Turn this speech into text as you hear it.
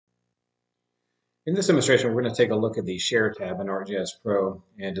In this demonstration, we're going to take a look at the Share tab in ArcGIS Pro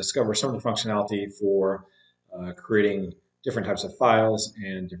and discover some of the functionality for creating different types of files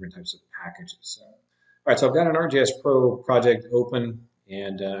and different types of packages. All right, so I've got an ArcGIS Pro project open,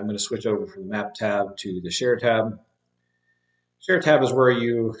 and I'm going to switch over from the Map tab to the Share tab. Share tab is where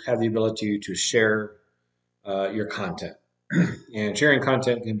you have the ability to share your content. And sharing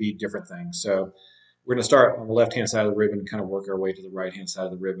content can be different things. So we're going to start on the left-hand side of the ribbon and kind of work our way to the right-hand side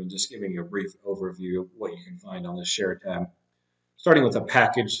of the ribbon, just giving you a brief overview of what you can find on this Share tab. Starting with the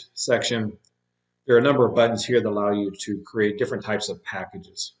Package section, there are a number of buttons here that allow you to create different types of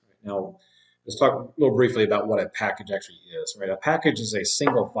packages. Now, let's talk a little briefly about what a package actually is. Right? A package is a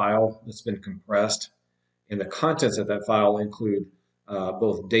single file that's been compressed, and the contents of that file include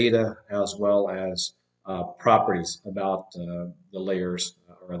both data as well as properties about the layers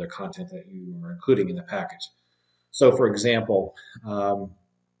or other content that you are including in the package. So, for example,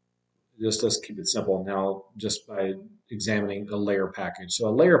 let's keep it simple now just by examining a layer package. So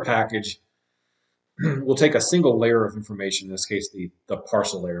a layer package will take a single layer of information, in this case the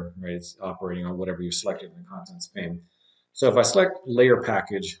parcel layer, right? It's operating on whatever you selected in the contents pane. So if I select layer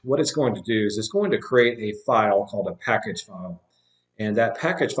package, what it's going to do is it's going to create a file called a package file. And that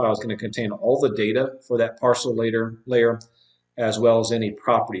package file is going to contain all the data for that parcel layer, as well as any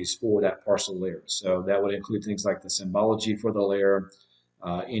properties for that parcel layer. So that would include things like the symbology for the layer,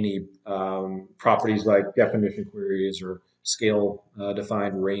 any properties like definition queries or scale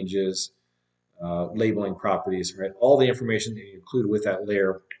defined ranges, labeling properties, right? All the information that you include with that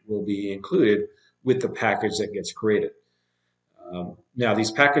layer will be included with the package that gets created. Now,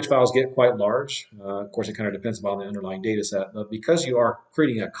 these package files get quite large. Of course, it kind of depends upon the underlying data set, but because you are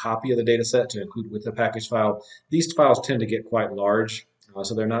creating a copy of the data set to include with the package file, these files tend to get quite large.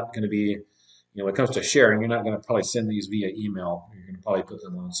 So they're not going to be, when it comes to sharing, you're not going to probably send these via email. You're going to probably put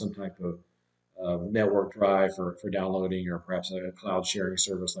them on some type of network drive for downloading, or perhaps a cloud sharing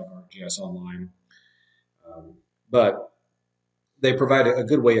service like ArcGIS Online. But they provide a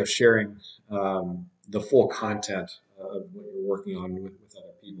good way of sharing the full content of what you're working on with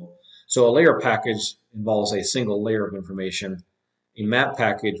other people. So a layer package involves a single layer of information. A map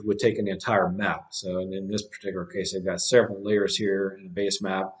package would take an entire map. So in this particular case, I've got several layers here in a base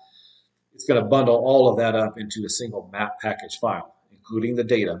map. It's going to bundle all of that up into a single map package file, including the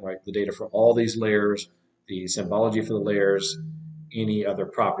data, right? The data for all these layers, the symbology for the layers, any other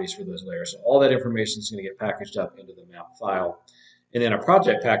properties for those layers. So all that information is going to get packaged up into the map file. And then a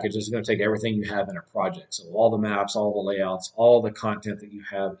project package is going to take everything you have in a project. So all the maps, all the layouts, all the content that you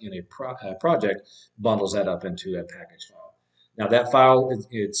have in a project bundles that up into a package file. Now that file,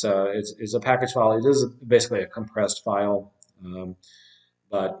 it's a package file. It is basically a compressed file,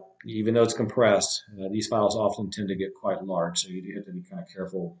 but even though it's compressed, these files often tend to get quite large. So you do have to be kind of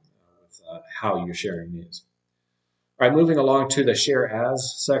careful with how you're sharing these. All right, moving along to the Share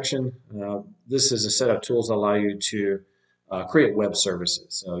As section. This is a set of tools that allow you to create web services.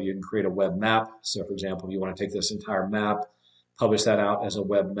 So you can create a web map. So for example, if you want to take this entire map, publish that out as a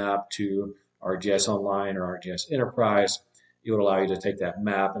web map to ArcGIS Online or ArcGIS Enterprise, it would allow you to take that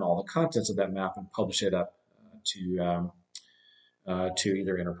map and all the contents of that map and publish it up to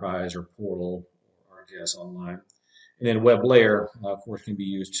either Enterprise or Portal or ArcGIS Online. And then web layer, of course, can be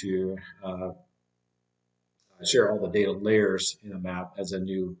used to share all the data layers in a map as a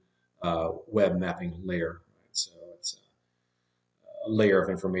new web mapping layer. So it's a layer of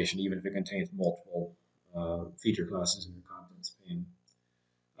information, even if it contains multiple feature classes in the contents pane.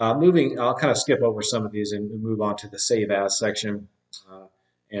 I'll kind of skip over some of these and move on to the Save As section.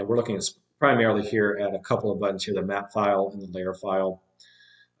 And we're looking primarily here at a couple of buttons here, the map file and the layer file.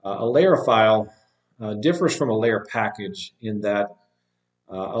 A layer file differs from a layer package in that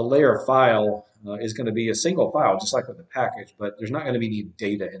a layer file is going to be a single file, just like with the package, but there's not going to be any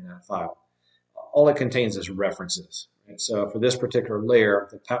data in that file. All it contains is references. Right? So for this particular layer,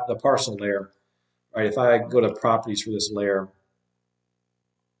 the parcel layer, right? If I go to properties for this layer,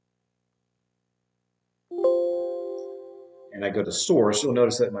 and I go to source, you'll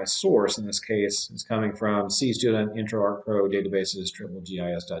notice that my source in this case is coming from C Student Intro Arc Pro databases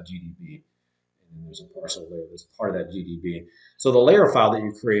GIS.gdb. And there's a parcel layer that's part of that GDB. So the layer file that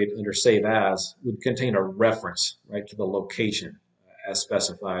you create under Save As would contain a reference, right, to the location as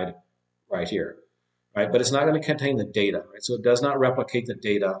specified right here, right? But it's not going to contain the data, right? So it does not replicate the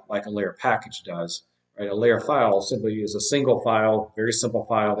data like a layer package does, right? A layer file simply is a single file, very simple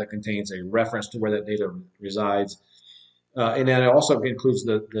file that contains a reference to where that data resides. And then it also includes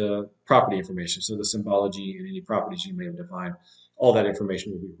the property information, so the symbology and any properties you may have defined. All that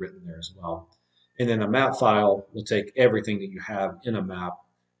information will be written there as well. And then a map file will take everything that you have in a map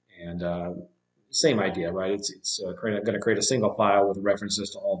and same idea, right? It's going to create a single file with references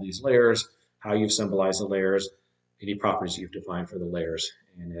to all these layers, how you've symbolized the layers, any properties you've defined for the layers,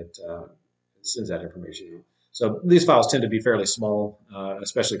 and it sends that information out. So these files tend to be fairly small,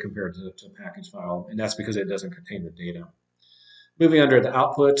 especially compared to a package file, and that's because it doesn't contain the data. Moving under the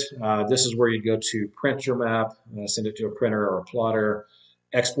output, this is where you go to print your map, send it to a printer or a plotter,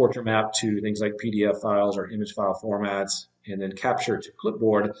 export your map to things like PDF files or image file formats, and then capture to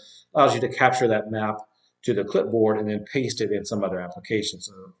clipboard. Allows you to capture that map to the clipboard and then paste it in some other application.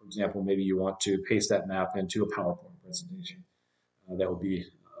 So, for example, maybe you want to paste that map into a PowerPoint presentation. That would be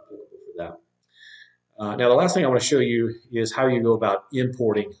applicable for that. Now, the last thing I want to show you is how you go about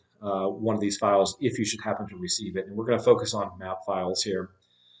importing one of these files if you should happen to receive it. And we're going to focus on map files here.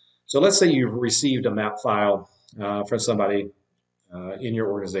 So let's say you've received a map file from somebody in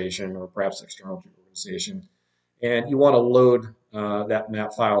your organization or perhaps external to your organization, and you want to load that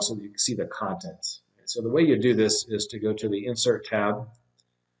map file so that you can see the contents. So the way you do this is to go to the Insert tab,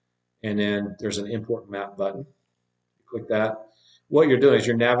 and then there's an Import Map button. Click that. What you're doing is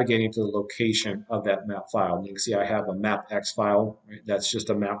you're navigating to the location of that map file. And you can see I have a mapx file. Right? That's just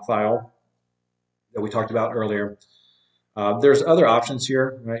a map file that we talked about earlier. There's other options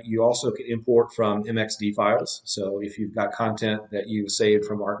here. Right? You also can import from Mxd Files. So if you've got content that you've saved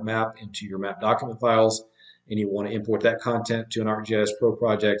from ArcMap into your map document files, and you want to import that content to an ArcGIS Pro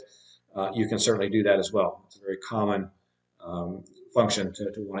project, you can certainly do that as well. It's a very common function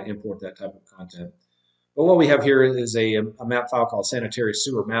to want to import that type of content. But what we have here is a map file called sanitary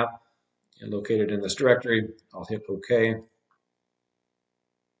sewer map, and located in this directory. I'll hit OK.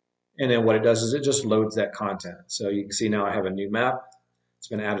 And then what it does is it just loads that content. So you can see now I have a new map. It's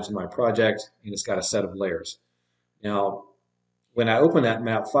been added to my project, and it's got a set of layers. Now, when I open that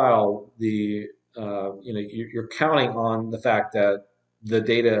map file, you're counting on the fact that the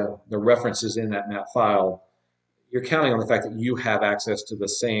data, the references in that map file, you're counting on the fact that you have access to the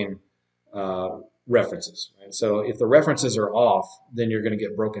same references. Right? So if the references are off, then you're going to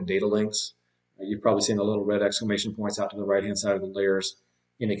get broken data links. You've probably seen the little red exclamation points out to the right-hand side of the layers,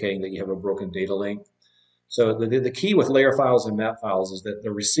 indicating that you have a broken data link. So the key with layer files and map files is that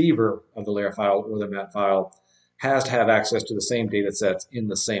the receiver of the layer file or the map file has to have access to the same data sets in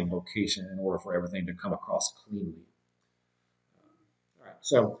the same location in order for everything to come across cleanly. All right,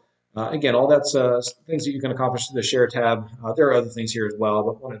 so again, all that's things that you can accomplish through the Share tab. There are other things here as well,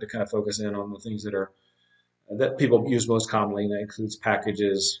 but wanted to kind of focus in on the things that people use most commonly. And that includes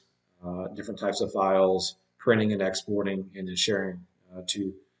packages, different types of files, printing and exporting, and then sharing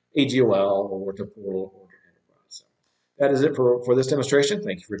to AGOL or to Portal or to Enterprise. So that is it for this demonstration.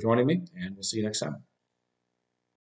 Thank you for joining me, and we'll see you next time.